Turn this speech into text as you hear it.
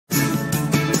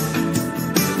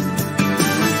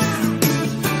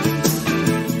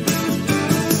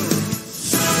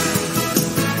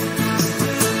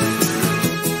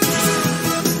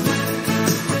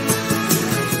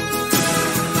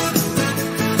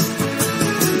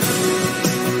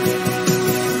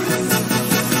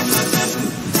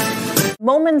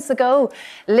moments ago,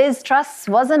 Liz Truss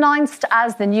was announced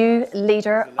as the new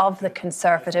leader of the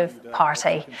Conservative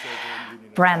Party.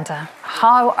 Brenda,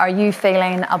 how are you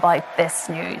feeling about this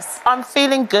news? I'm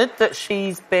feeling good that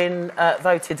she's been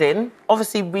voted in.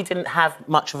 Obviously, we didn't have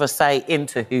much of a say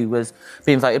into who was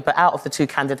being voted, but out of the two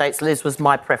candidates, Liz was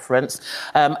my preference.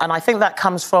 And I think that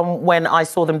comes from when I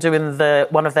saw them doing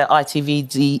one of their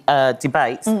ITV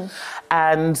debates.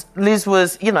 And Liz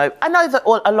was, you know, I know that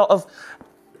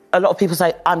a lot of people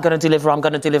say, I'm going to deliver, I'm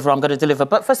going to deliver, I'm going to deliver.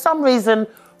 But for some reason,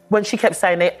 when she kept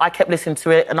saying it, I kept listening to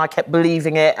it and I kept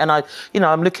believing it. And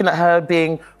I'm looking at her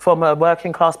being from a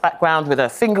working class background with her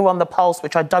finger on the pulse,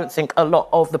 which I don't think a lot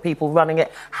of the people running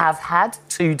it have had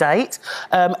to date.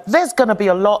 There's going to be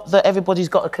a lot that everybody's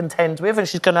got to contend with and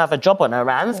she's going to have a job on her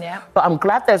hands. Yeah. But I'm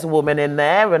glad there's a woman in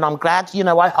there and I'm glad,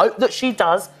 I hope that she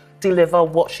does deliver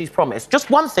what she's promised.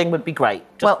 Just one thing would be great.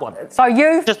 Just one. So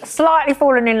you've slightly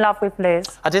fallen in love with Liz.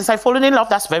 I didn't say fallen in love,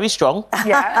 that's very strong.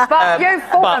 Yeah, but you've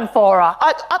fallen for her.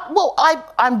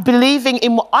 I'm believing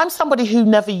in I'm somebody who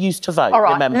never used to vote,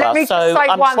 remember? So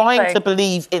I'm trying to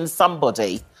believe in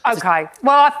somebody. OK.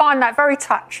 Well, I find that very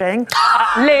touching.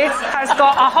 Liz has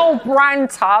got a whole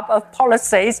brand tub of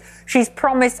policies. She's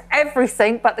promised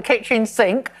everything but the kitchen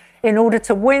sink in order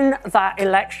to win that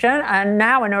election. And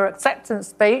now in her acceptance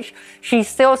speech, she's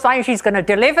still saying she's going to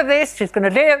deliver this, she's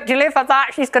going to deliver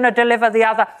that, she's going to deliver the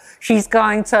other. She's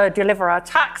going to deliver her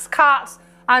tax cuts.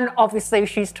 And obviously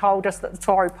she's told us that the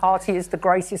Tory party is the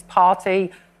greatest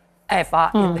party ever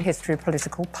in the history of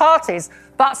political parties.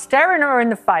 But staring her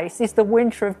in the face is the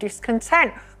winter of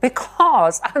discontent,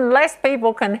 because unless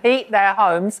people can heat their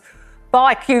homes,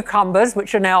 buy cucumbers,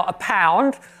 which are now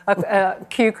 £1 a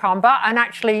cucumber, and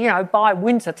actually, buy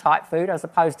winter-type food as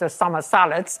opposed to summer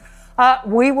salads,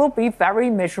 we will be very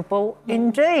miserable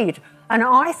indeed. And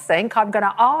I think I'm going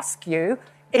to ask you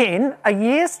in a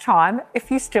year's time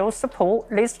if you still support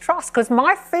Liz Truss, because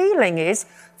my feeling is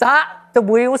that the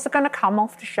wheels are going to come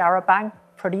off the charabanc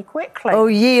pretty quickly. Oh,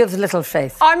 ye of little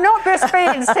faith. I'm not just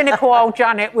being cynical old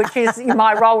Janet, which is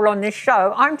my role on this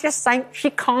show. I'm just saying she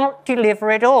can't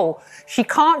deliver it all. She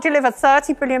can't deliver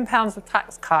 £30 billion of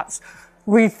tax cuts,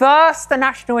 reverse the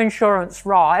national insurance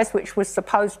rise, which was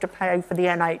supposed to pay for the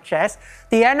NHS.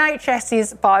 The NHS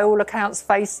is, by all accounts,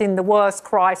 facing the worst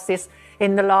crisis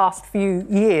in the last few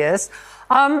years.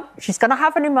 She's going to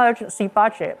have an emergency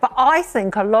budget. But I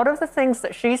think a lot of the things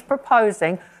that she's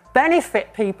proposing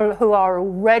benefit people who are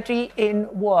already in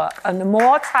work. And the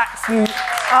more tax you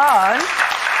earn,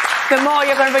 the more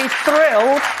you're going to be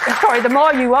thrilled. Sorry, the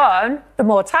more you earn, the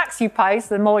more tax you pay,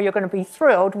 so the more you're going to be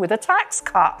thrilled with a tax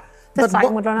cut. If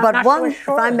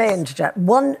I may interject,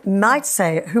 one might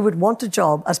say who would want a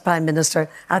job as Prime Minister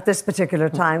at this particular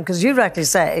time, because you rightly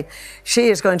say she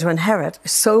is going to inherit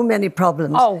so many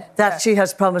problems that she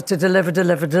has promised to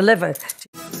deliver.